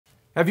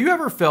Have you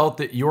ever felt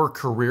that your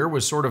career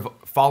was sort of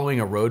following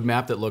a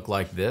roadmap that looked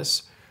like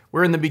this?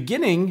 Where in the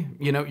beginning,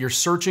 you're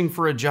searching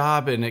for a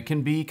job and it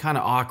can be kind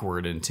of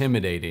awkward and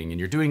intimidating and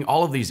you're doing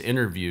all of these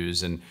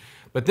interviews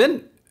but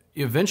then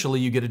eventually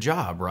you get a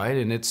job, right?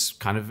 And it's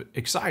kind of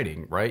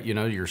exciting, right?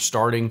 You're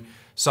starting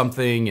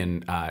something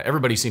and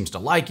everybody seems to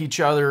like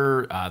each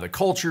other. The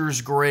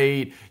culture's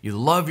great. You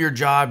love your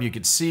job. You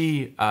could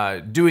see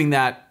doing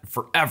that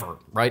forever,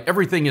 right?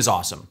 Everything is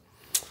awesome.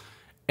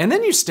 And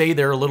then you stay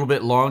there a little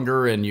bit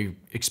longer and you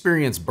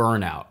experience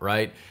burnout,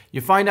 right? You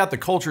find out the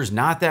culture's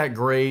not that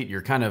great.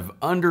 You're kind of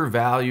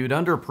undervalued,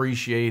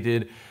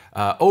 underappreciated,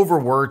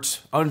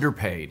 overworked,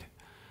 underpaid.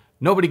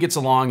 Nobody gets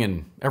along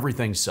and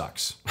everything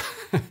sucks.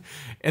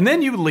 And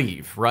then you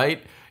leave,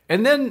 right?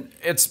 And then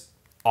it's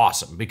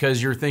awesome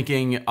because you're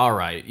thinking, all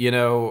right,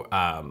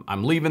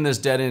 I'm leaving this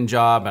dead-end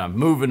job and I'm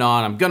moving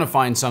on. I'm gonna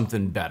find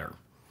something better.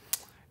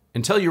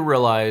 Until you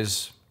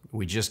realize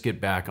we just get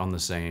back on the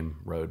same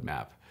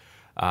roadmap.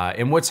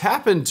 And what's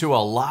happened to a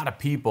lot of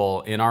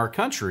people in our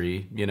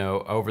country,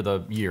 over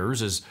the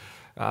years is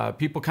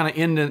people kind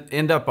of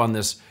end up on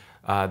this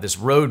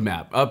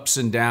roadmap, ups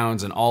and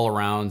downs and all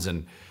arounds.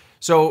 And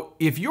so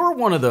if you're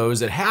one of those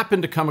that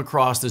happened to come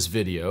across this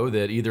video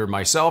that either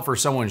myself or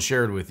someone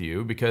shared with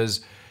you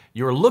because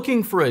you're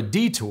looking for a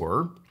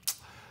detour,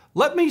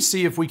 let me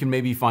see if we can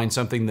maybe find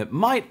something that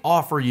might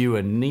offer you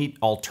a neat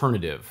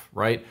alternative,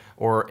 right?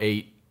 Or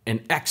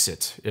an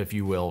exit, if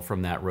you will,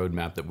 from that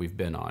roadmap that we've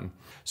been on.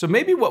 So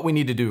maybe what we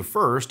need to do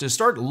first is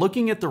start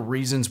looking at the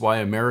reasons why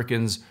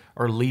Americans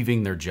are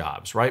leaving their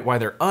jobs, right? Why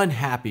they're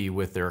unhappy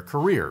with their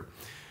career.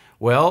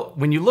 Well,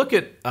 when you look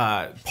at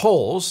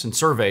polls and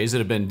surveys that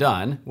have been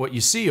done, what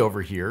you see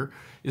over here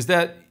is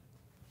that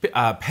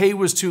pay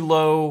was too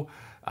low,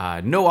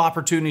 no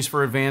opportunities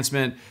for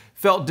advancement,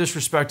 felt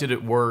disrespected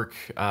at work.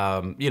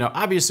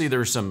 Obviously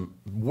there's some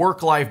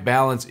work-life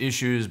balance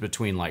issues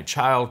between like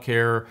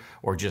childcare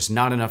or just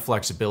not enough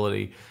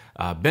flexibility.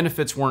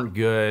 Benefits weren't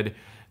good.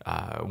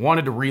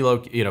 Wanted to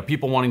relocate,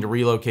 people wanting to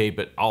relocate,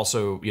 but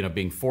also,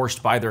 being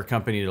forced by their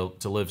company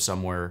to live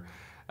somewhere.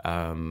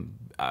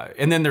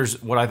 And then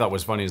there's what I thought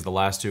was funny is the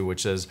last two,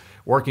 which says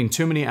working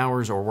too many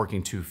hours or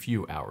working too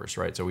few hours,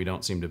 right? So we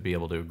don't seem to be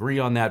able to agree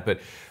on that.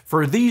 But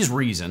for these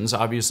reasons,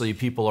 obviously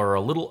people are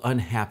a little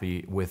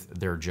unhappy with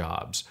their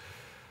jobs.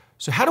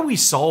 So how do we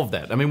solve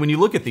that? I mean, when you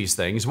look at these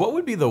things, what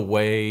would be the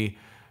way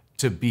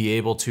to be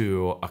able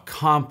to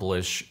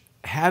accomplish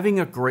having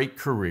a great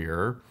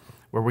career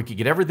where we could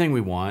get everything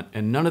we want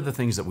and none of the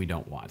things that we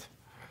don't want?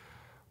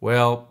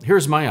 Well,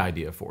 here's my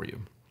idea for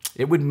you.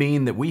 It would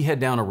mean that we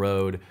head down a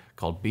road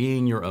called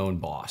being your own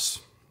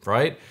boss,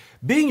 right?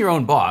 Being your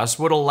own boss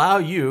would allow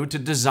you to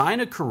design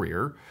a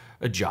career,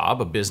 a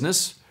job, a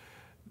business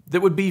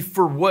that would be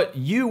for what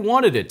you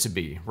wanted it to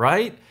be,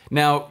 right?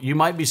 Now, you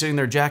might be sitting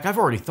there, Jack, I've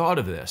already thought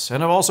of this.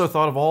 And I've also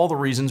thought of all the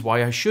reasons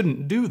why I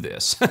shouldn't do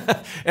this.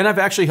 And I've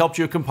actually helped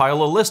you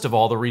compile a list of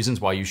all the reasons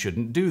why you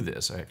shouldn't do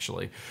this,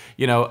 actually.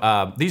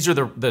 These are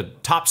the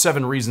top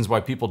 7 reasons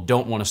why people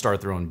don't want to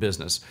start their own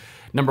business.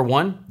 Number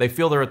 1, they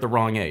feel they're at the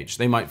wrong age.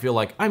 They might feel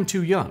like I'm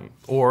too young,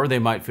 or they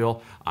might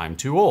feel I'm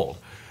too old.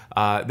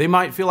 They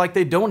might feel like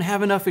they don't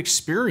have enough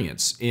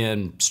experience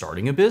in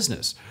starting a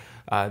business.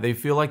 They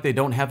feel like they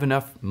don't have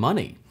enough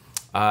money.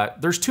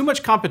 There's too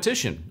much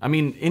competition. I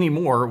mean,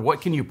 anymore,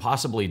 what can you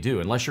possibly do?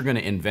 Unless you're going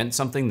to invent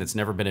something that's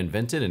never been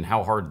invented and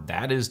how hard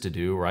that is to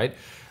do, right?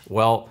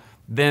 Well,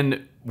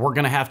 then we're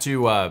going to have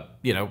to,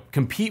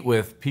 compete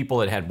with people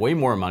that had way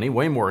more money,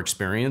 way more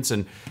experience.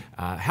 And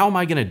how am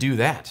I going to do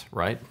that,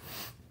 right?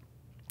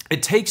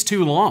 It takes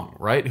too long,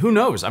 right? Who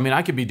knows? I mean,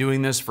 I could be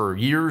doing this for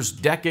years,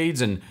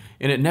 decades, and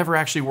it never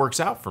actually works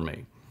out for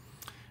me.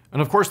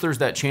 And of course, there's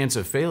that chance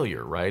of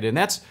failure, right? And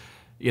that's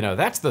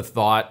the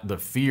thought, the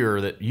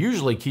fear that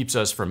usually keeps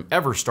us from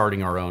ever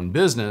starting our own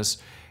business.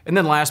 And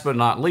then last but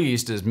not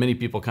least is many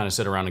people kind of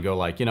sit around and go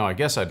like, I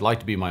guess I'd like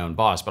to be my own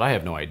boss, but I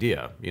have no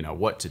idea,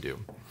 what to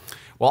do.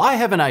 Well, I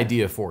have an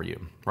idea for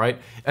you,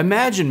 right?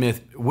 Imagine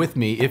with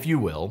me, if you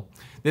will,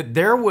 that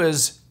there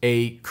was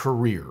a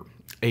career,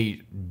 a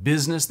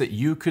business that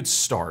you could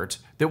start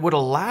that would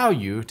allow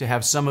you to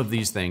have some of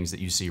these things that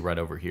you see right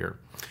over here.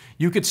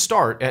 You could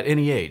start at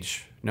any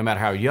age, no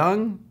matter how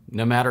young,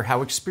 no matter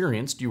how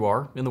experienced you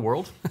are in the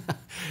world.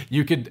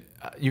 you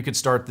could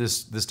start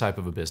this type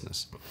of a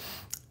business.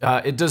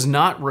 It does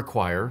not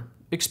require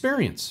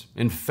experience.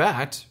 In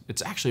fact,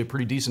 it's actually a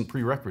pretty decent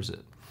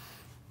prerequisite.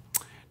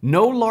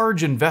 No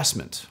large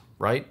investment,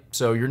 right?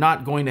 So you're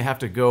not going to have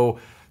to go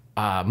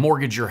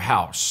mortgage your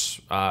house,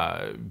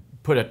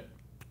 get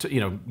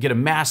a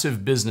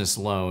massive business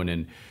loan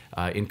and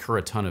incur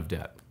a ton of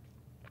debt.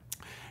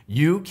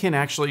 You can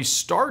actually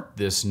start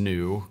this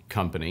new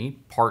company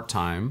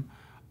part-time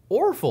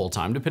or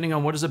full-time, depending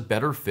on what is a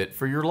better fit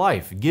for your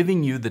life,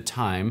 giving you the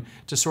time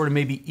to sort of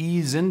maybe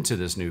ease into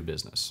this new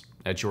business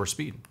at your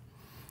speed.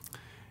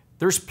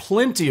 There's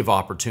plenty of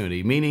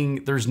opportunity,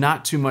 meaning there's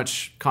not too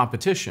much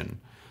competition.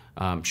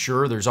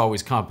 Sure, there's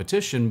always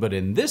competition, but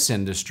in this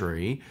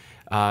industry,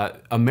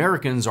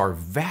 Americans are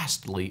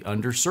vastly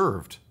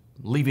underserved.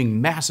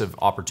 leaving massive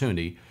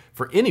opportunity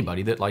for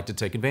anybody that'd like to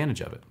take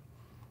advantage of it.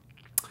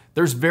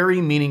 There's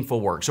very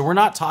meaningful work. So we're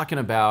not talking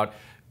about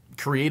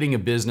creating a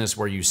business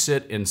where you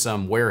sit in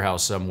some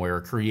warehouse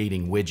somewhere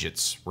creating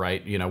widgets,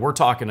 right? We're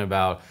talking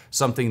about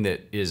something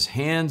that is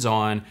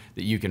hands-on,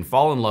 that you can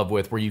fall in love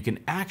with, where you can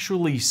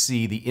actually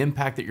see the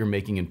impact that you're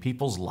making in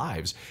people's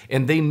lives.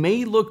 And they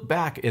may look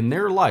back in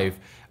their life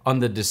on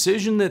the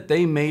decision that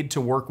they made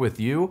to work with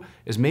you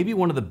as maybe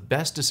one of the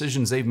best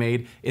decisions they've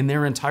made in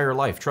their entire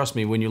life. Trust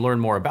me, when you learn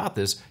more about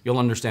this, you'll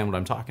understand what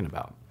I'm talking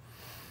about.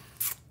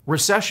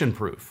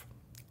 Recession-proof.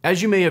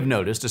 As you may have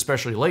noticed,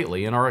 especially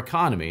lately in our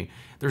economy,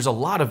 there's a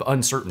lot of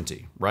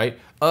uncertainty, right?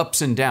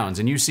 Ups and downs.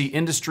 And you see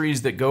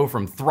industries that go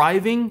from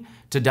thriving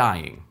to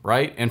dying,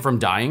 right? And from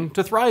dying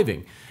to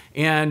thriving.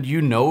 And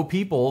you know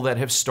people that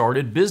have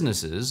started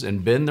businesses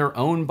and been their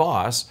own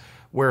boss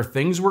where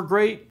things were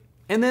great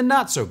and then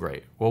not so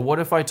great. Well, what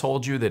if I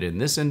told you that in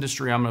this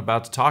industry I'm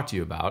about to talk to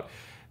you about,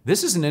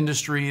 this is an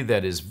industry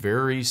that is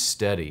very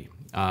steady.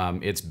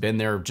 It's been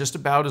there just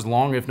about as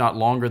long, if not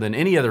longer, than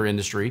any other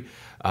industry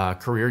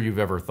career you've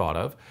ever thought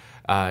of.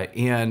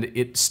 And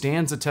it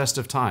stands the test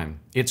of time.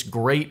 It's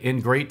great in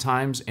great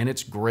times and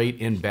it's great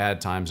in bad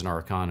times in our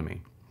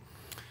economy.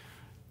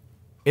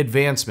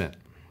 Advancement,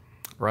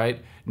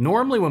 right?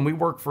 Normally when we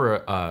work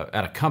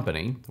at a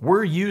company,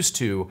 we're used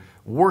to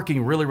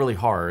working really, really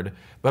hard,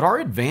 but our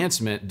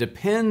advancement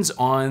depends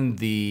on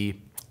the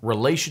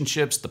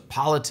relationships, the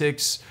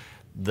politics,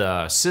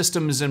 the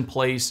systems in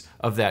place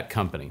of that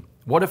company.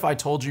 What if I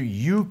told you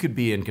you could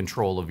be in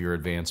control of your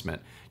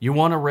advancement? You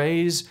want a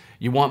raise?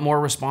 You want more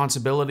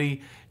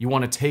responsibility? You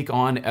want to take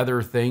on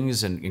other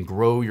things and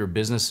grow your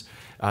business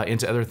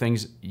into other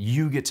things?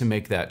 You get to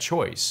make that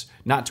choice.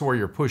 Not to where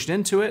you're pushed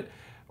into it,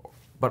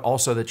 but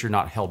also that you're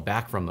not held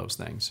back from those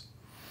things.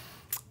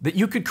 That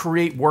you could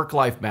create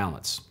work-life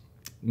balance,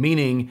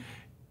 meaning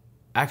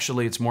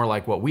actually it's more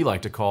like what we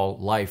like to call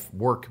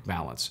life-work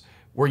balance,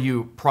 where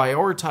you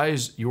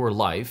prioritize your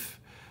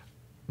life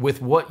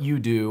with what you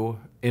do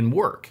in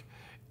work,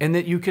 and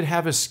that you could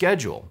have a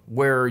schedule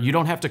where you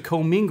don't have to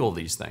commingle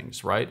these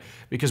things, right?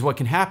 Because what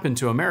can happen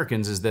to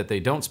Americans is that they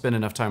don't spend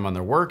enough time on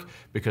their work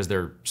because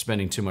they're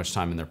spending too much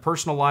time in their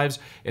personal lives,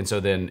 and so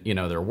then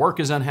their work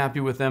is unhappy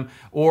with them,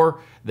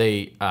 or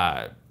they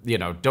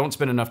don't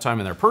spend enough time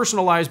in their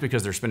personal lives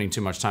because they're spending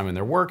too much time in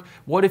their work.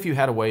 What if you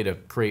had a way to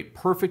create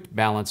perfect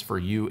balance for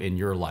you in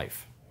your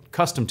life,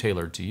 custom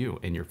tailored to you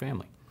and your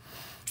family?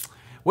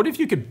 What if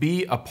you could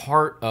be a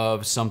part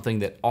of something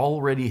that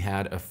already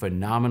had a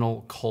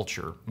phenomenal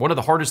culture? One of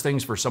the hardest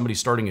things for somebody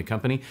starting a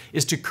company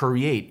is to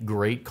create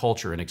great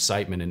culture and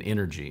excitement and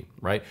energy,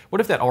 right?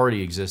 What if that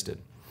already existed?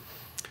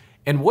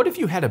 And what if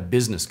you had a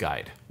business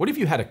guide? What if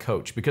you had a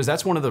coach? Because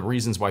that's one of the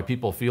reasons why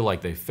people feel like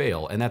they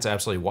fail, and that's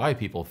absolutely why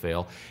people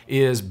fail,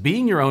 is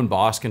being your own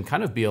boss can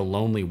kind of be a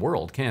lonely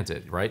world, can't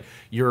it, right?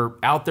 You're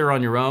out there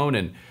on your own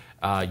and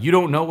you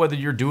don't know whether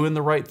you're doing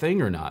the right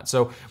thing or not.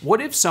 So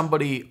what if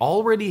somebody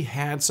already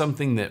had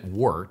something that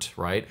worked,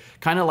 right?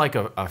 Kind of like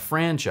a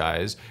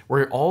franchise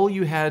where all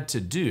you had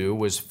to do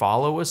was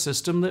follow a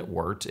system that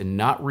worked and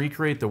not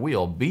recreate the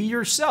wheel. Be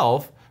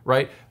yourself,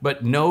 right?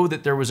 But know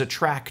that there was a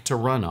track to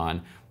run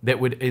on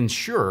that would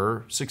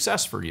ensure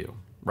success for you,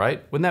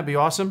 right? Wouldn't that be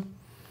awesome?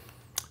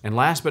 And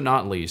last but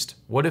not least,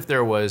 what if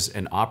there was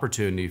an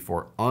opportunity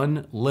for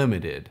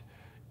unlimited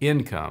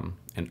income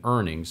and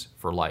earnings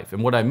for life?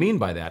 And what I mean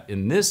by that,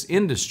 in this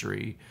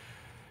industry,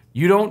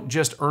 you don't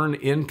just earn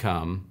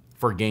income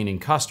for gaining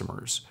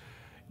customers.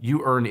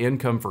 You earn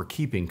income for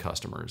keeping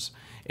customers.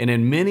 And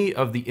in many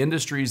of the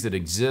industries that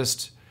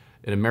exist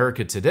in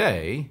America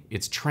today,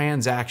 it's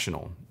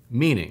transactional,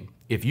 meaning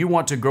if you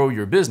want to grow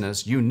your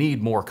business, you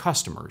need more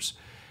customers.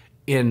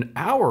 In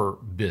our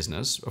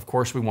business, of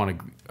course, we want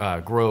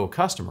to grow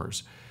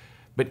customers,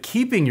 but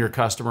keeping your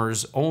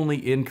customers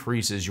only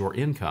increases your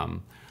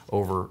income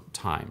over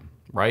time,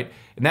 right?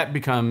 And that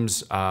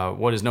becomes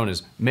what is known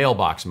as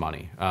mailbox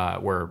money,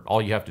 where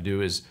all you have to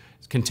do is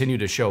continue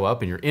to show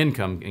up and your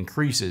income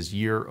increases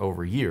year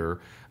over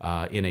year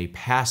in a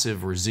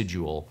passive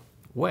residual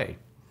way.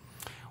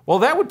 Well,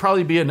 that would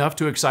probably be enough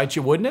to excite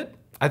you, wouldn't it?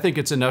 I think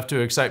it's enough to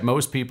excite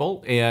most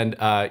people. And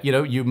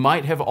you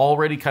might have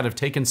already kind of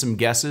taken some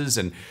guesses,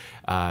 and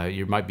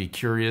you might be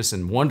curious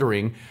and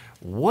wondering,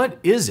 what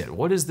is it?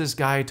 What is this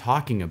guy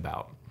talking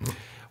about?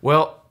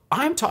 Well,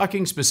 I'm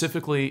talking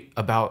specifically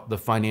about the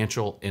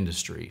financial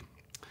industry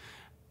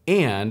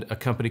and a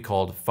company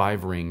called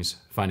 5 Rings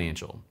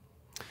Financial.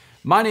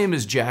 My name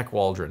is Jack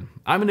Waldron.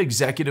 I'm an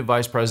executive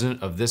vice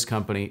president of this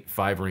company,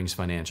 5 Rings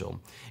Financial.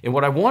 And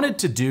what I wanted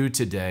to do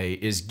today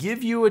is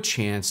give you a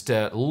chance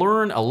to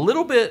learn a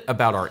little bit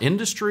about our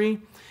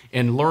industry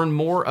and learn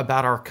more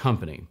about our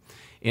company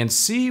and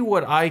see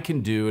what I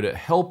can do to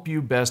help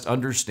you best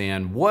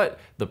understand what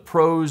the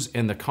pros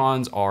and the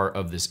cons are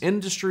of this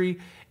industry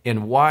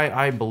and why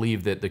I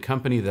believe that the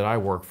company that I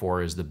work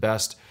for is the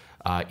best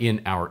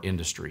in our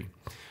industry.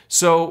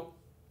 So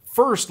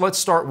first, let's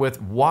start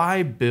with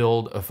why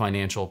build a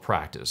financial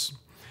practice.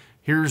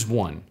 Here's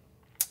one.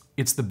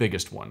 It's the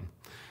biggest one.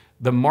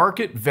 The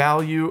market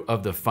value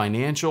of the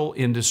financial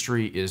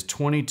industry is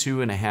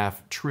 $22.5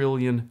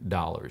 trillion.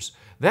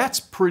 That's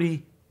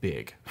pretty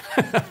big,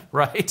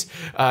 right?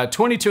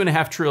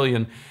 $22.5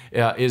 trillion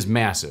is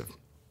massive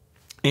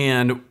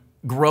and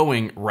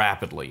growing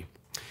rapidly.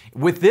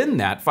 Within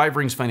that, Five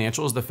Rings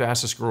Financial is the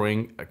fastest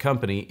growing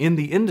company in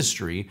the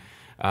industry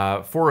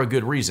for a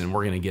good reason.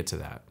 We're going to get to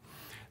that.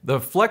 The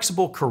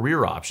flexible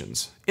career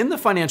options. In the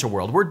financial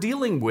world, we're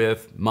dealing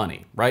with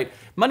money, right?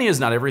 Money is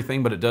not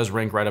everything, but it does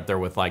rank right up there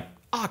with like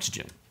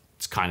oxygen.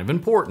 It's kind of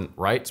important,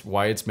 right? It's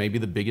why it's maybe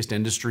the biggest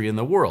industry in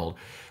the world.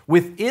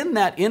 Within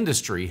that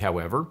industry,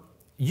 however,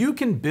 you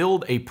can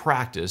build a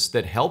practice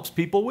that helps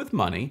people with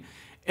money,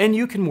 and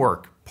you can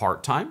work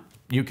part-time,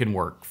 you can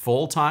work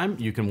full-time,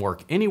 you can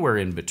work anywhere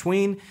in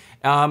between.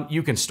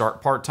 You can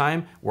start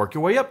part-time, work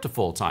your way up to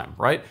full-time,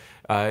 right?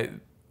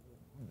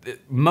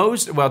 Well,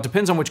 it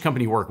depends on which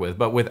company you work with,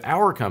 but with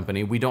our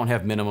company, we don't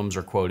have minimums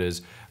or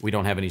quotas. We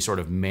don't have any sort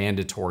of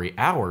mandatory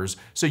hours.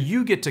 So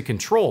you get to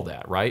control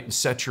that, right? And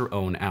set your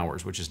own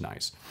hours, which is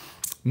nice.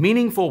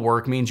 Meaningful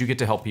work means you get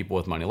to help people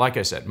with money. Like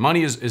I said,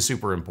 money is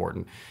super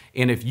important.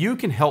 And if you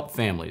can help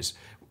families,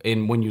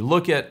 and when you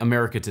look at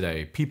America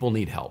today, people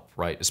need help,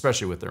 right?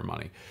 Especially with their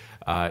money.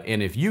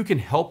 And if you can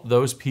help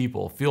those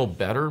people feel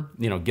better,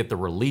 get the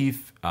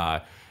relief,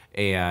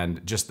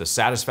 and just the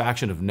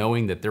satisfaction of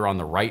knowing that they're on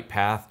the right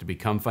path to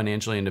become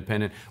financially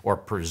independent or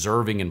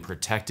preserving and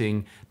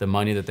protecting the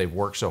money that they've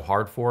worked so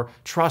hard for,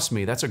 trust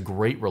me, that's a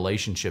great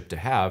relationship to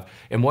have.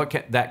 And what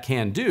that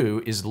can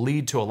do is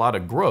lead to a lot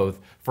of growth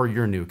for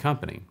your new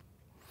company.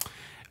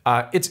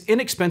 It's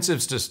inexpensive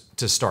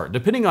to start.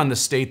 Depending on the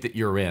state that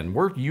you're in,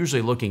 we're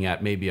usually looking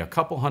at maybe a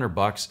couple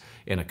 $100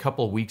 and a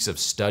couple of weeks of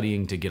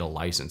studying to get a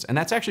license. And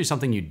that's actually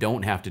something you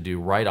don't have to do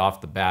right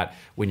off the bat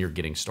when you're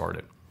getting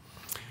started.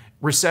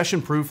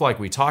 Recession-proof, like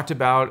we talked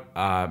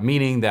about,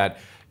 meaning that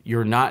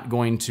you're not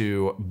going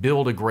to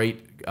build a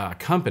great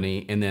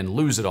company and then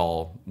lose it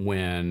all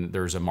when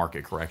there's a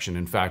market correction.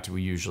 In fact,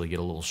 we usually get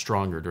a little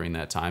stronger during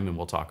that time, and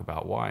we'll talk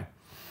about why.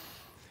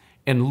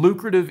 And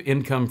lucrative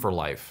income for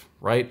life,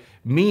 right?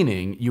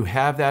 Meaning you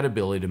have that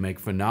ability to make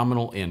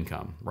phenomenal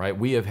income, right?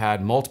 We have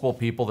had multiple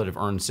people that have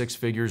earned six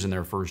figures in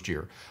their first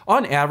year.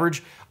 On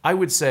average, I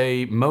would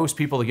say most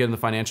people that get in the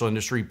financial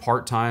industry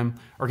part-time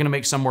are gonna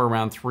make somewhere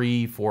around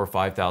 $3,000,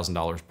 $4,000,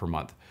 $5,000 per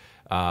month.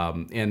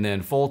 And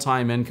then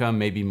full-time income,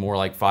 maybe more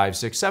like $5,000,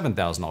 $6,000,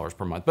 $7,000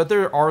 per month. But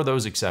there are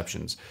those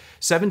exceptions.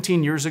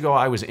 17 years ago,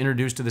 I was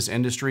introduced to this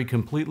industry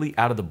completely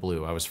out of the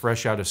blue. I was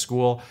fresh out of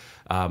school.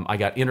 I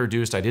got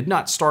introduced. I did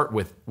not start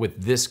with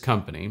this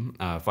company,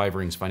 Five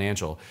Rings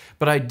Financial,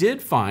 but I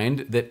did find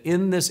that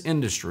in this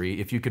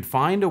industry, if you could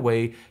find a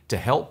way to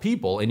help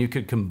people and you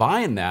could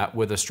combine that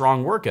with a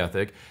strong work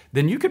ethic,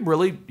 then you could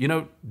really,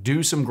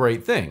 do some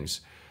great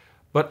things.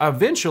 But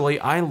eventually,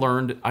 I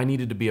learned I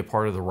needed to be a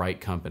part of the right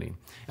company.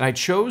 And I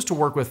chose to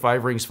work with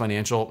Five Rings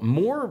Financial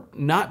more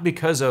not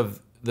because of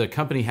the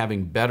company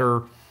having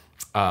better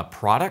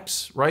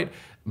products, right?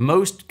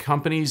 Most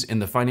companies in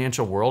the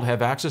financial world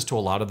have access to a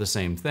lot of the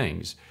same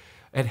things.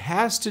 It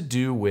has to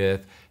do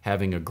with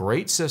having a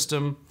great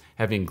system,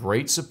 having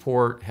great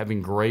support,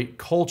 having great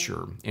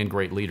culture, and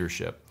great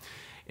leadership.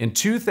 In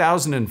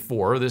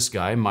 2004, this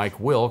guy, Mike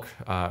Wilk,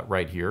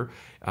 right here,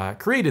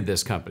 created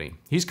this company.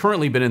 He's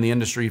currently been in the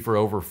industry for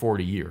over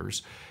 40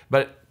 years,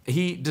 but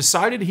he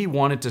decided he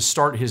wanted to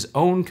start his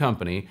own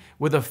company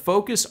with a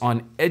focus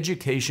on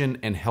education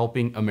and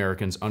helping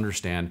Americans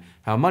understand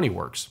how money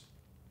works.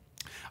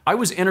 I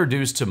was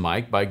introduced to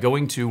Mike by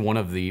going to one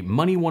of the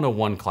Money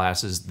 101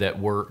 classes that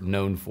we're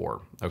known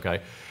for,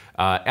 okay?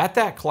 At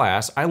that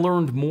class, I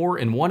learned more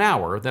in 1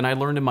 hour than I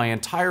learned in my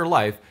entire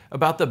life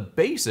about the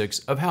basics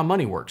of how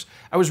money works.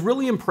 I was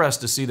really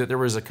impressed to see that there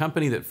was a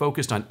company that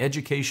focused on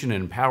education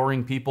and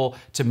empowering people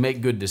to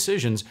make good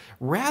decisions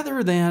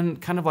rather than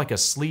kind of like a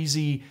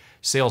sleazy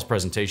sales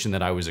presentation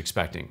that I was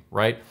expecting,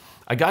 right?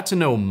 I got to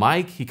know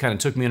Mike. He kind of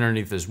took me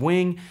underneath his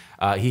wing.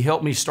 He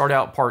helped me start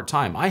out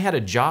part-time. I had a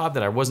job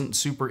that I wasn't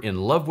super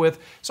in love with,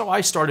 so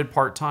I started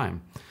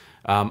part-time.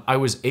 I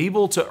was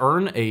able to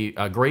earn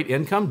a great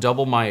income,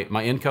 double my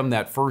income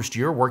that first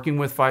year working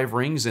with Five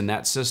Rings in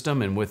that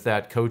system and with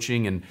that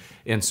coaching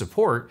and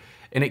support.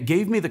 And it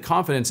gave me the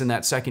confidence in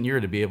that second year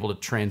to be able to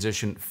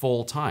transition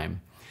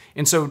full-time.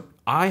 And so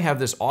I have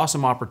this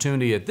awesome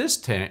opportunity at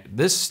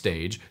this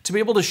stage to be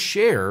able to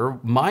share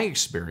my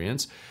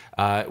experience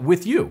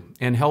with you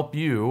and help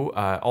you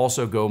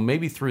also go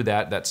maybe through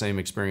that same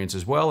experience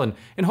as well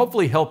and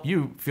hopefully help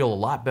you feel a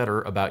lot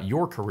better about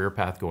your career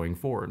path going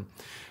forward.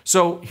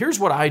 So here's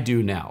what I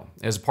do now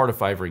as part of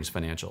Five Rings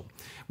Financial.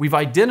 We've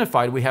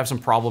identified we have some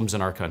problems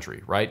in our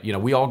country, right?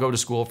 We all go to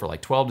school for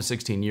like 12 to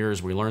 16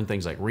 years. We learn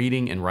things like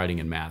reading and writing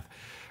and math,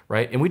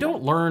 right? And we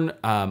don't learn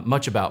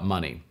much about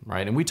money,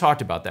 right? And we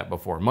talked about that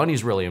before. Money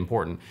is really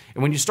important.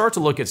 And when you start to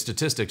look at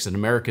statistics in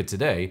America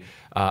today,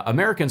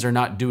 Americans are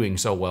not doing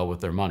so well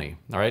with their money,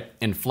 all right?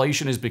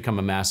 Inflation has become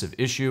a massive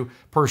issue.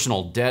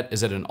 Personal debt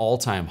is at an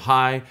all-time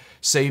high.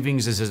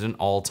 Savings is at an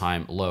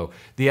all-time low.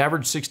 The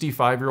average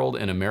 65-year-old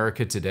in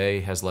America today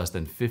has less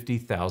than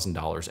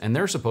 $50,000, and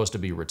they're supposed to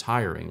be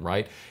retiring,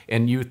 right?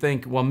 And you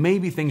think, well,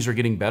 maybe things are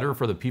getting better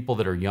for the people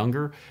that are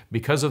younger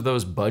because of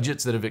those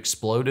budgets that have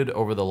exploded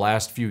over the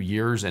last few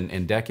years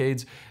and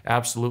decades.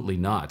 Absolutely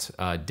not.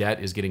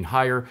 Debt is getting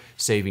higher,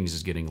 savings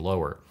is getting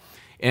lower.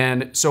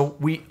 And so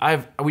we've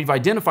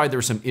identified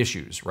there's some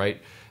issues,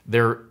 right?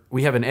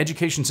 We have an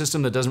education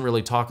system that doesn't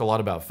really talk a lot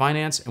about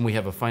finance, and we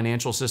have a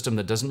financial system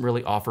that doesn't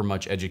really offer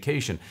much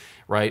education,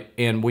 right?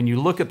 And when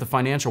you look at the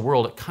financial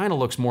world, it kind of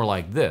looks more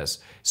like this,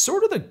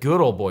 sort of the good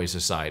old boy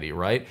society,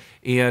 right?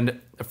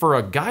 And for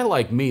a guy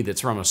like me that's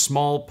from a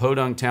small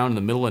podunk town in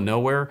the middle of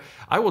nowhere,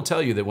 I will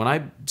tell you that when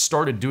I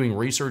started doing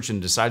research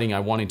and deciding I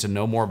wanted to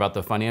know more about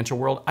the financial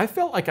world, I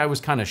felt like I was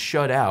kind of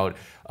shut out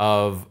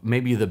of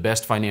maybe the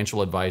best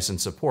financial advice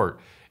and support.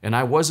 And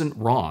I wasn't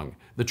wrong.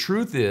 The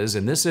truth is,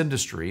 in this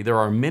industry, there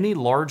are many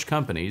large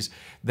companies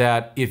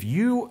that if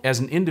you, as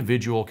an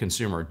individual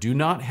consumer, do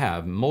not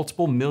have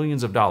multiple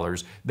millions of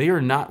dollars, they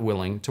are not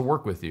willing to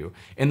work with you.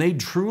 And they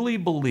truly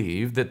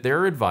believe that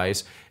their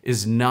advice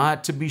is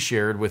not to be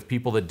shared with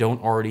people that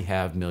don't already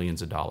have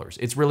millions of dollars.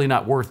 It's really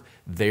not worth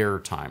their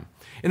time.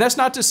 And that's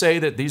not to say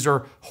that these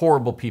are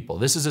horrible people.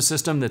 This is a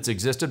system that's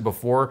existed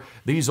before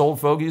these old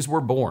fogies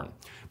were born.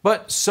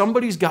 But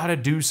somebody's got to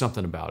do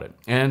something about it.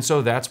 And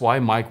so that's why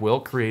Mike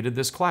Wilk created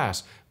this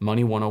class,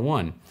 Money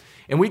 101.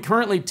 And we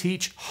currently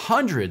teach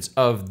hundreds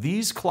of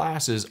these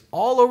classes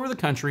all over the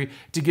country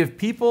to give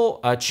people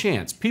a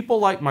chance, people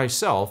like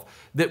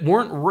myself that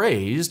weren't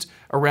raised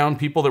around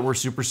people that were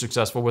super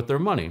successful with their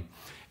money.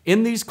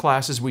 In these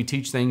classes, we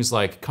teach things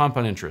like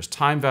compound interest,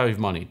 time value of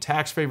money,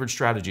 tax-favored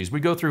strategies.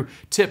 We go through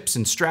tips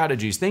and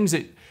strategies, things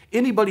that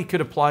anybody could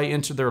apply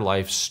into their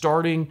life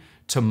starting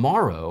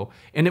tomorrow,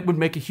 and it would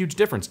make a huge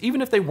difference,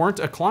 even if they weren't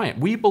a client.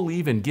 We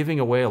believe in giving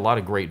away a lot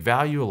of great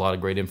value, a lot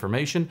of great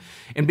information,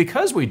 and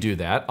because we do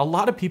that, a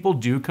lot of people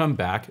do come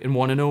back and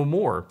want to know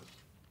more.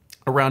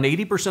 Around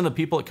 80% of the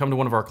people that come to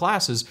one of our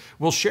classes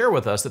will share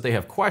with us that they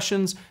have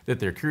questions, that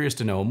they're curious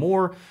to know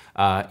more.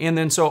 And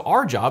then so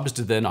our job is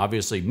to then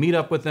obviously meet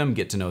up with them,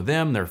 get to know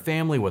them, their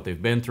family, what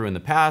they've been through in the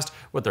past,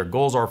 what their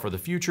goals are for the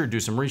future, do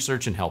some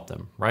research and help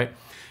them, right?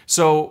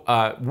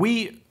 So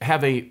we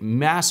have a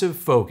massive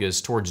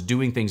focus towards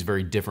doing things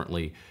very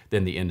differently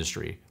than the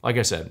industry. Like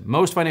I said,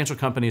 most financial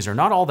companies are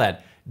not all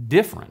that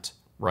different,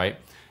 right?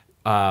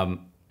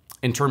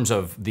 In terms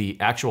of the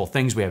actual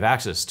things we have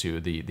access to,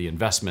 the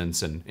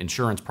investments and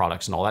insurance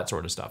products and all that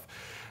sort of stuff.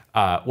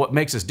 What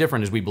makes us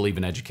different is we believe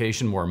in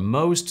education, where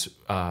most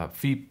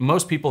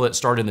people that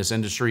start in this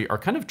industry are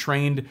kind of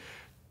trained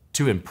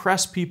to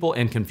impress people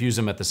and confuse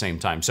them at the same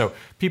time. So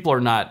people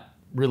are not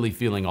really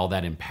feeling all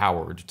that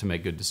empowered to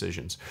make good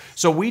decisions.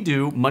 So we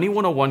do Money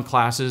 101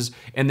 classes,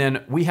 and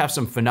then we have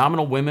some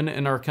phenomenal women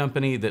in our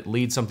company that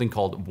lead something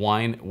called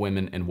Wine,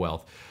 Women, and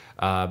Wealth.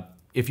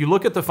 If you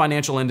look at the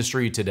financial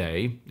industry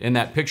today, in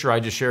that picture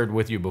I just shared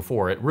with you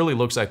before, it really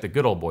looks like the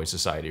good old boy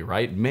society,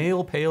 right?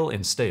 Male, pale,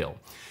 and stale.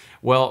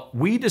 Well,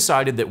 we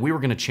decided that we were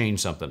going to change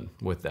something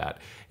with that.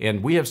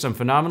 And we have some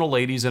phenomenal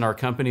ladies in our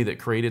company that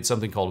created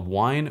something called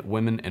Wine,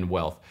 Women, and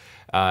Wealth.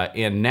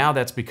 And now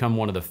that's become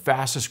one of the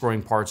fastest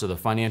growing parts of the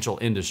financial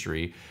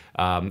industry.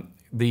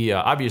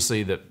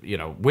 Obviously,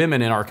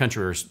 women in our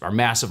country are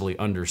massively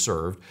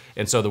underserved.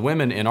 And so the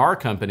women in our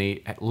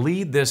company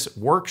lead this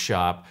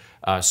workshop,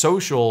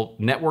 social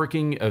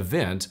networking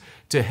event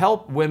to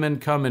help women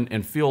come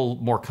and feel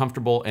more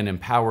comfortable and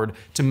empowered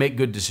to make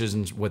good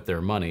decisions with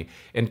their money.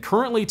 And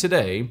currently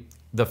today,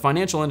 the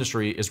financial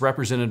industry is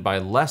represented by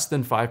less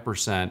than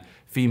 5%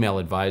 female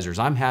advisors.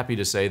 I'm happy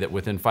to say that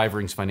within Five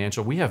Rings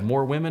Financial, we have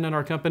more women in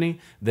our company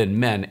than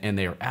men, and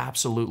they are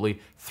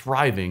absolutely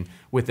thriving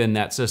within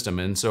that system.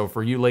 And so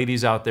for you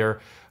ladies out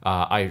there,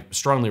 I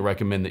strongly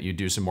recommend that you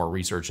do some more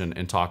research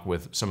and talk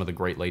with some of the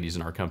great ladies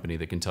in our company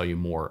that can tell you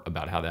more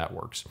about how that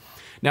works.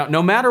 Now,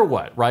 no matter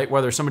what, right,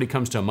 whether somebody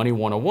comes to a Money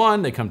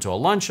 101, they come to a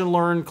Lunch and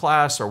Learn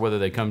class, or whether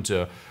they come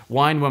to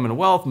Wine, Women,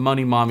 Wealth,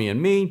 Money, Mommy,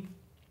 and Me,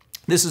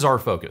 this is our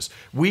focus.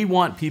 We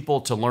want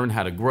people to learn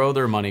how to grow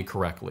their money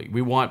correctly.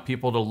 We want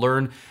people to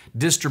learn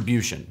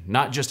distribution,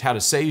 not just how to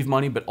save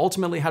money, but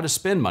ultimately how to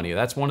spend money.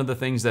 That's one of the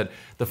things that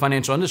the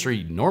financial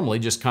industry normally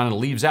just kind of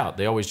leaves out.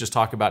 They always just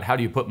talk about how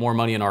do you put more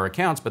money in our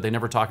accounts, but they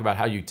never talk about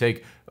how you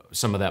take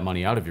some of that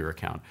money out of your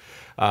account.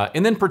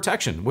 And then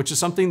protection, which is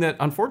something that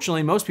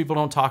unfortunately most people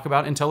don't talk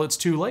about until it's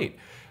too late.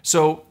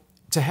 So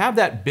to have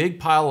that big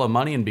pile of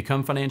money and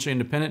become financially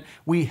independent,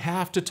 we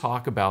have to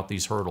talk about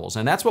these hurdles.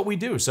 And that's what we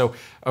do. So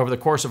over the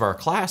course of our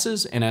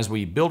classes and as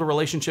we build a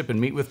relationship and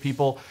meet with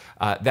people,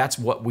 that's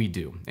what we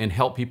do and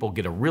help people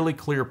get a really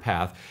clear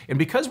path. And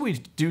because we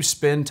do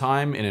spend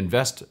time and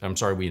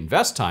we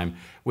invest time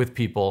with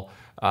people,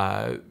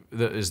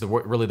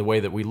 really the way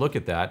that we look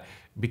at that.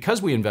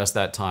 Because we invest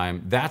that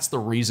time, that's the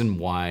reason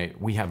why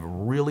we have a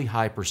really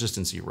high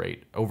persistency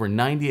rate. Over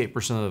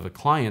 98% of the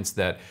clients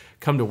that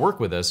come to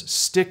work with us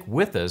stick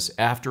with us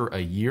after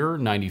a year,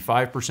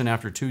 95%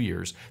 after 2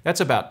 years.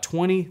 That's about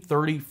 20,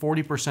 30,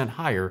 40%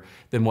 higher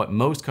than what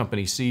most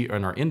companies see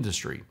in our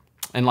industry.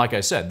 And like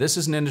I said, this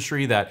is an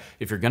industry that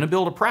if you're going to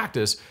build a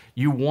practice,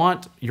 you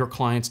want your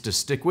clients to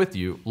stick with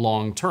you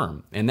long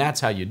term. And that's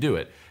how you do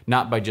it.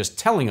 Not by just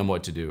telling them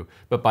what to do,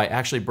 but by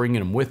actually bringing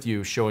them with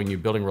you, showing you,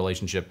 building a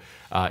relationship,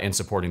 and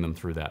supporting them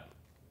through that.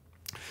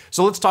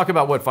 So let's talk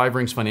about what Five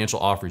Rings Financial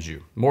offers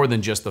you, more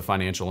than just the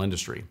financial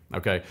industry,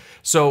 okay?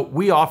 So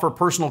we offer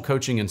personal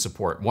coaching and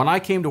support. When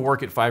I came to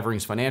work at Five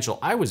Rings Financial,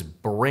 I was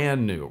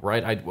brand new,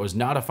 right? I was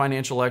not a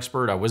financial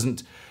expert. I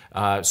wasn't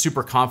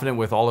super confident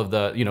with all of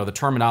the, the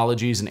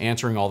terminologies and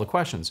answering all the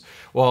questions.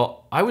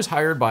 Well, I was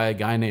hired by a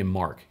guy named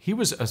Mark. He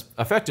was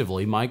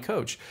effectively my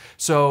coach.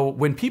 So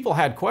when people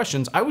had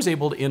questions, I was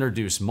able to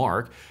introduce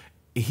Mark.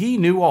 He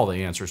knew all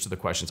the answers to the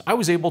questions. I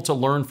was able to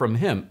learn from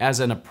him as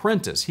an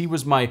apprentice. He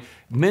was my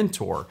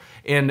mentor.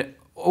 And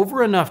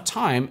over enough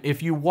time,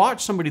 if you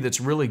watch somebody that's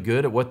really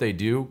good at what they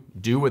do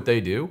what they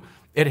do,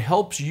 it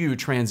helps you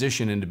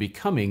transition into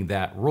becoming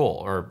that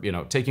role, or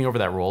taking over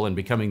that role and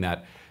becoming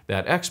that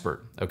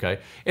expert, okay?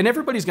 And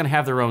everybody's gonna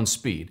have their own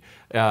speed.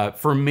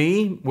 For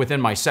me, within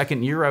my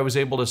second year, I was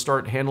able to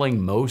start handling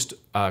most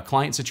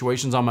client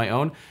situations on my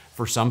own.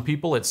 For some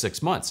people, it's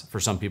 6 months. For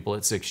some people,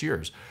 it's 6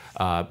 years.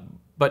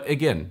 But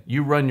again,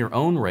 you run your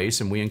own race,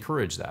 and we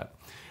encourage that.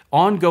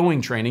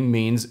 Ongoing training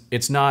means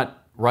it's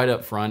not right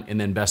up front and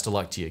then best of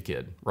luck to you,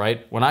 kid,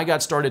 right? When I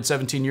got started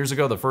 17 years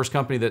ago, the first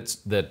company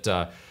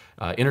that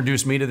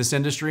introduced me to this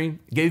industry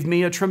gave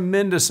me a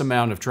tremendous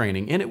amount of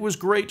training, and it was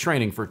great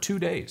training for 2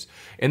 days.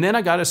 And then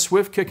I got a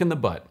swift kick in the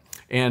butt.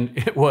 And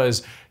it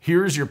was,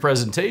 here's your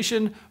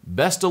presentation,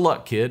 best of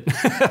luck, kid.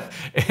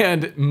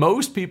 And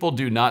most people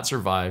do not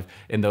survive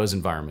in those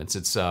environments.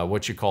 It's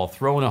what you call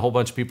throwing a whole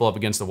bunch of people up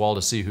against the wall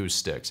to see who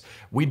sticks.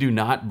 We do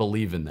not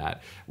believe in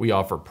that. We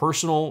offer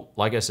personal,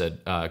 like I said,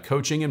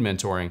 coaching and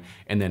mentoring,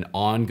 and then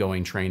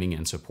ongoing training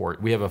and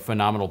support. We have a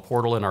phenomenal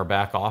portal in our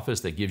back office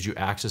that gives you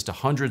access to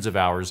hundreds of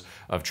hours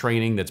of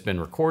training that's been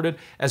recorded,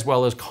 as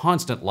well as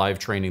constant live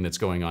training that's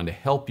going on to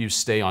help you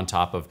stay on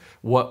top of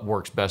what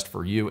works best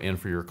for you and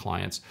for your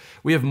clients.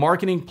 We have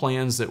marketing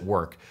plans that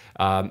work.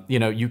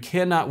 You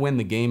cannot win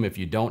the game if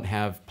you don't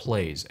have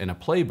plays and a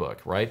playbook,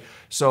 right?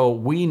 So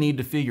we need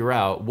to figure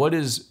out, what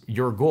is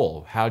your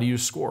goal? How do you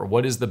score?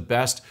 What is the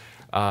best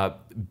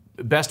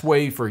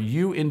way for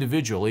you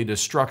individually to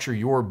structure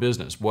your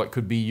business? What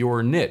could be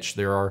your niche?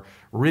 There are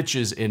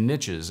riches in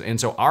niches.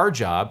 And so our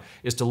job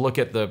is to look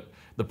at the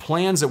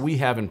plans that we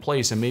have in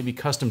place and maybe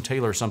custom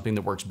tailor something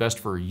that works best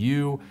for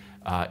you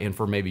and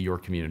for maybe your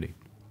community.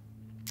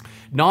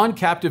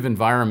 Non-captive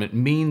environment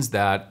means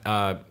that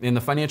in the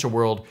financial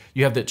world,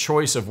 you have the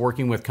choice of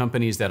working with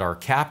companies that are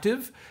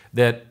captive,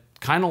 that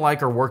kind of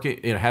like are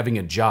working, having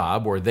a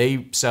job where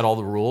they set all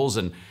the rules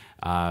and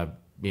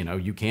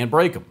you can't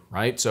break them,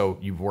 right? So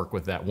you work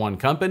with that one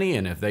company,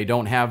 and if they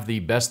don't have the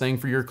best thing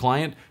for your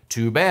client,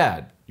 too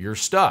bad, you're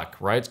stuck,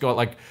 right?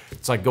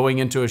 It's like going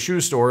into a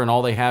shoe store and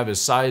all they have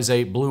is size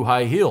 8 blue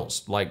high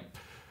heels. Like,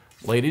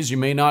 ladies, you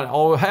may not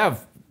all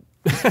have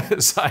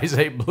size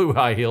 8 blue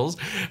high heels.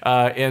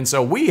 And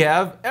so we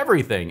have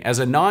everything. As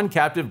a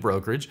non-captive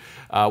brokerage,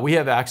 we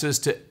have access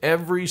to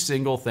every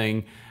single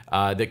thing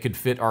that could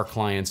fit our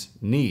clients'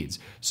 needs.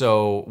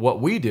 So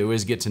what we do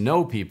is get to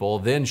know people,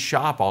 then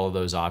shop all of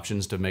those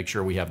options to make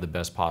sure we have the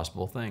best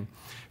possible thing.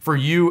 For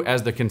you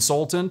as the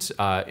consultant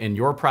in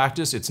your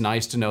practice, it's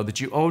nice to know that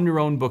you own your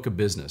own book of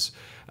business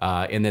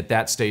and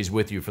that stays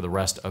with you for the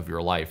rest of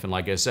your life. And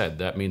like I said,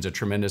 that means a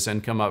tremendous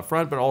income up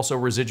front, but also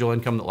residual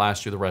income that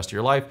lasts you the rest of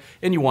your life,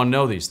 and you want to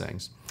know these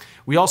things.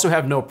 We also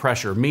have no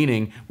pressure,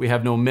 meaning we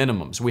have no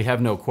minimums. We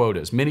have no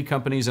quotas. Many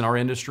companies in our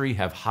industry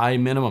have high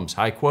minimums,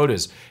 high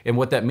quotas. And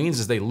what that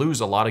means is they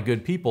lose a lot of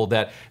good people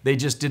that they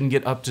just didn't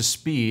get up to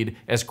speed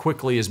as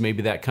quickly as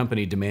maybe that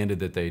company demanded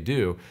that they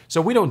do.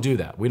 So we don't do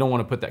that. We don't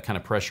want to put that kind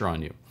of pressure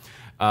on you.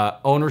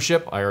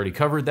 Ownership, I already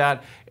covered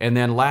that. And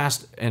then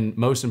last and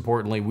most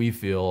importantly, we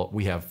feel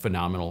we have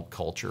phenomenal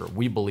culture.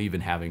 We believe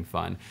in having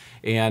fun.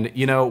 And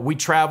we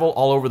travel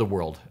all over the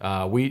world.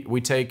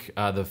 We take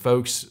the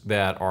folks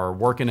that are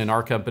working in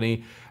our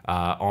company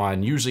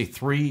on usually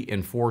 3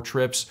 and 4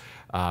 trips.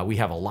 We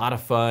have a lot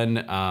of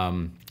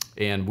fun.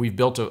 And we've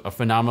built a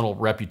phenomenal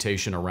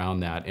reputation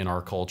around that, and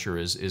our culture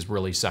is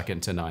really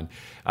second to none.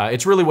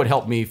 It's really what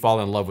helped me fall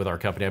in love with our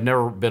company. I've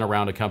never been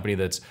around a company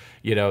that's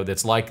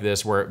like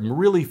this, where it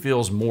really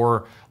feels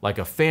more like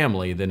a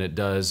family than it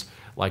does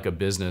like a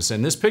business.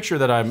 And this picture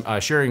that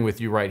I'm sharing with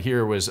you right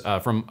here was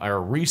from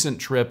our recent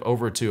trip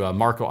over to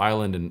Marco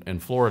Island in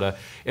Florida.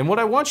 And what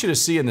I want you to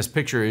see in this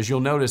picture is you'll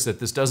notice that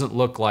this doesn't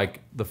look like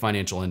the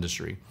financial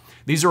industry.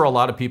 These are a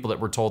lot of people that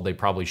were told they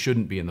probably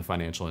shouldn't be in the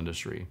financial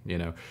industry.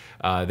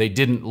 They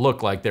didn't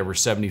look like they were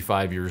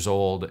 75 years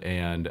old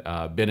and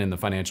been in the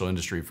financial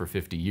industry for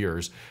 50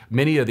 years.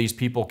 Many of these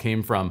people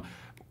came from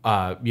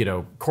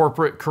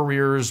corporate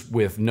careers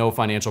with no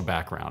financial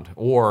background,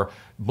 or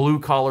blue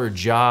collar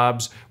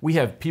jobs. We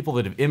have people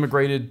that have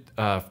immigrated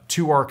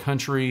to our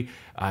country,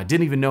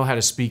 didn't even know how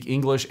to speak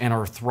English, and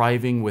are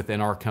thriving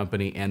within our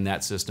company and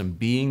that system,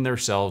 being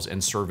themselves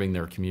and serving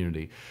their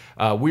community.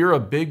 We're a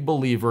big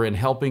believer in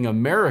helping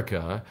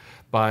America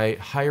by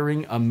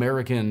hiring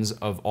Americans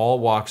of all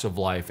walks of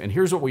life. And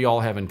here's what we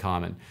all have in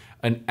common: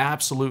 an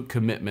absolute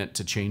commitment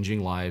to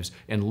changing lives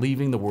and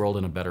leaving the world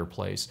in a better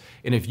place.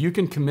 And if you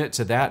can commit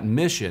to that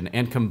mission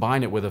and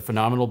combine it with a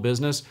phenomenal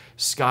business,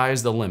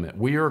 sky's the limit.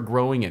 We are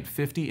growing at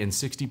 50 and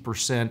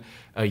 60%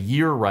 a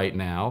year right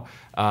now,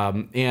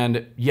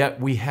 and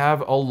yet we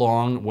have a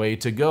long way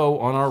to go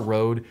on our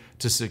road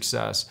to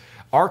success.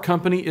 Our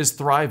company is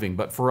thriving,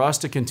 but for us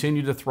to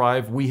continue to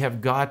thrive, we have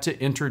got to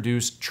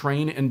introduce,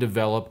 train, and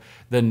develop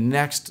the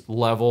next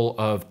level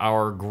of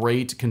our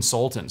great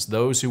consultants,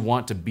 those who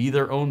want to be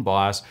their own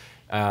boss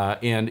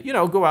and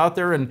go out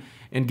there and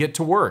get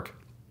to work.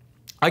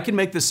 I can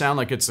make this sound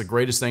like it's the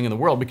greatest thing in the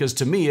world, because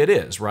to me it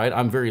is, right?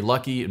 I'm very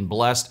lucky and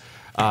blessed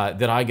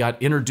that I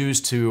got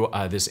introduced to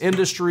this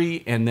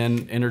industry and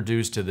then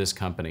introduced to this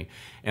company.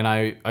 And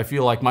I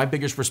feel like my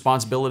biggest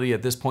responsibility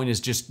at this point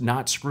is just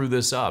not screw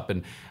this up.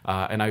 And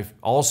I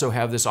also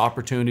have this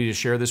opportunity to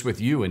share this with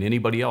you and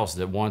anybody else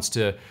that wants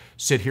to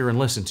sit here and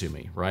listen to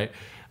me, right?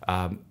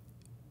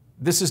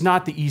 This is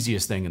not the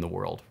easiest thing in the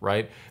world,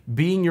 right?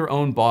 Being your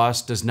own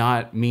boss does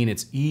not mean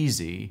it's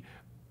easy,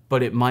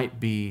 but it might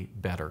be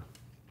better.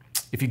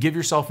 If you give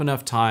yourself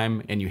enough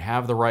time and you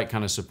have the right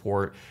kind of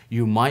support,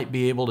 you might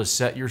be able to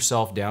set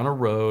yourself down a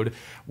road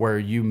where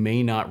you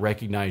may not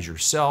recognize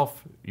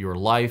yourself, your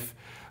life,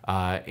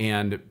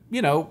 and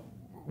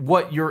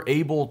what you're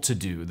able to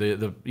do.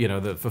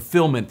 The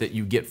fulfillment that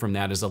you get from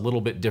that is a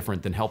little bit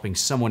different than helping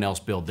someone else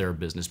build their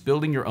business.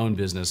 Building your own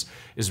business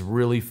is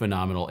really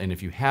phenomenal, and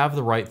if you have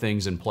the right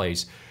things in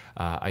place,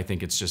 I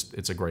think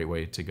it's a great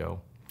way to go.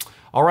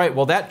 All right,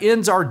 well, that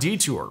ends our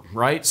detour,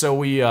 right? So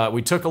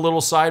we took a little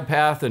side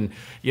path and,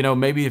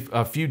 maybe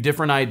a few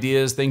different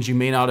ideas, things you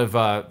may not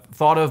have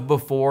thought of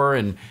before,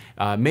 and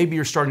maybe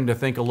you're starting to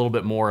think a little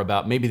bit more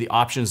about maybe the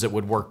options that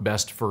would work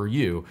best for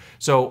you.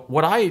 So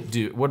what I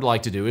would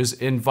like to do is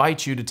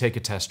invite you to take a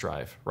test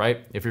drive,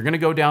 right? If you're gonna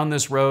go down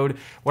this road,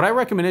 what I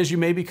recommend is you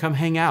maybe come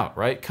hang out,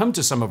 right? Come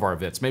to some of our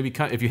events. Maybe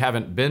if you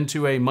haven't been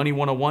to a Money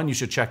 101, you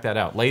should check that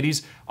out.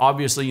 Ladies,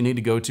 obviously you need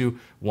to go to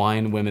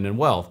Wine, Women, and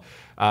Wealth.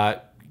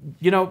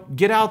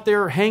 Get out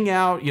there, hang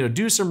out,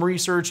 do some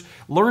research,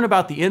 learn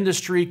about the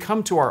industry,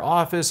 come to our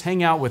office,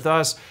 hang out with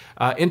us,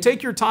 and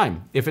take your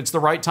time. If it's the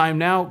right time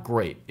now,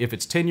 great. If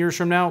it's 10 years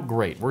from now,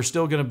 great. We're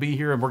still gonna be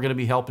here and we're gonna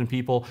be helping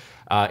people.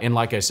 And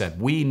like I said,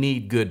 we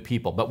need good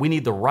people, but we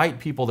need the right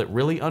people that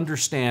really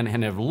understand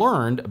and have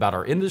learned about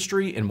our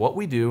industry and what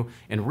we do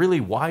and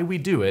really why we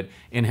do it,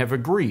 and have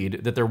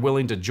agreed that they're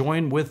willing to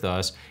join with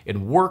us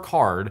and work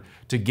hard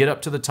to get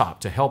up to the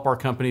top, to help our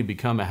company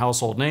become a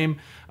household name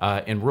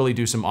and really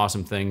do some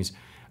awesome things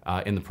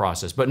in the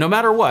process. But no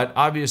matter what,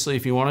 obviously,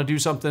 if you want to do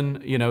something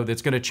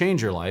that's going to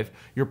change your life,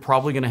 you're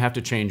probably going to have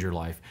to change your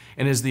life.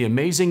 And as the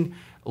amazing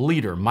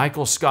leader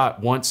Michael Scott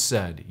once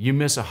said, you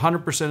miss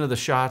 100% of the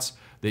shots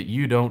that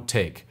you don't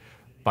take,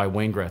 by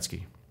Wayne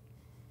Gretzky.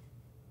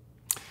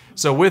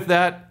 So with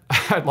that,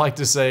 I'd like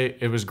to say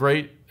it was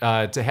great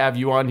to have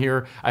you on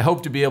here. I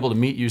hope to be able to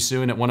meet you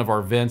soon at one of our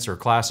events or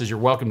classes. You're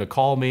welcome to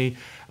call me,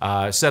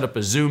 set up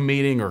a Zoom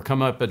meeting, or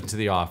come up into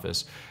the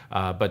office.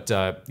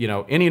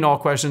 Any and all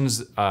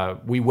questions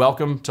we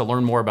welcome to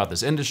learn more about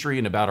this industry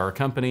and about our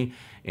company,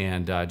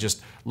 and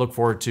just look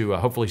forward to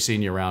hopefully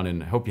seeing you around,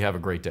 and hope you have a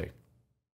great day.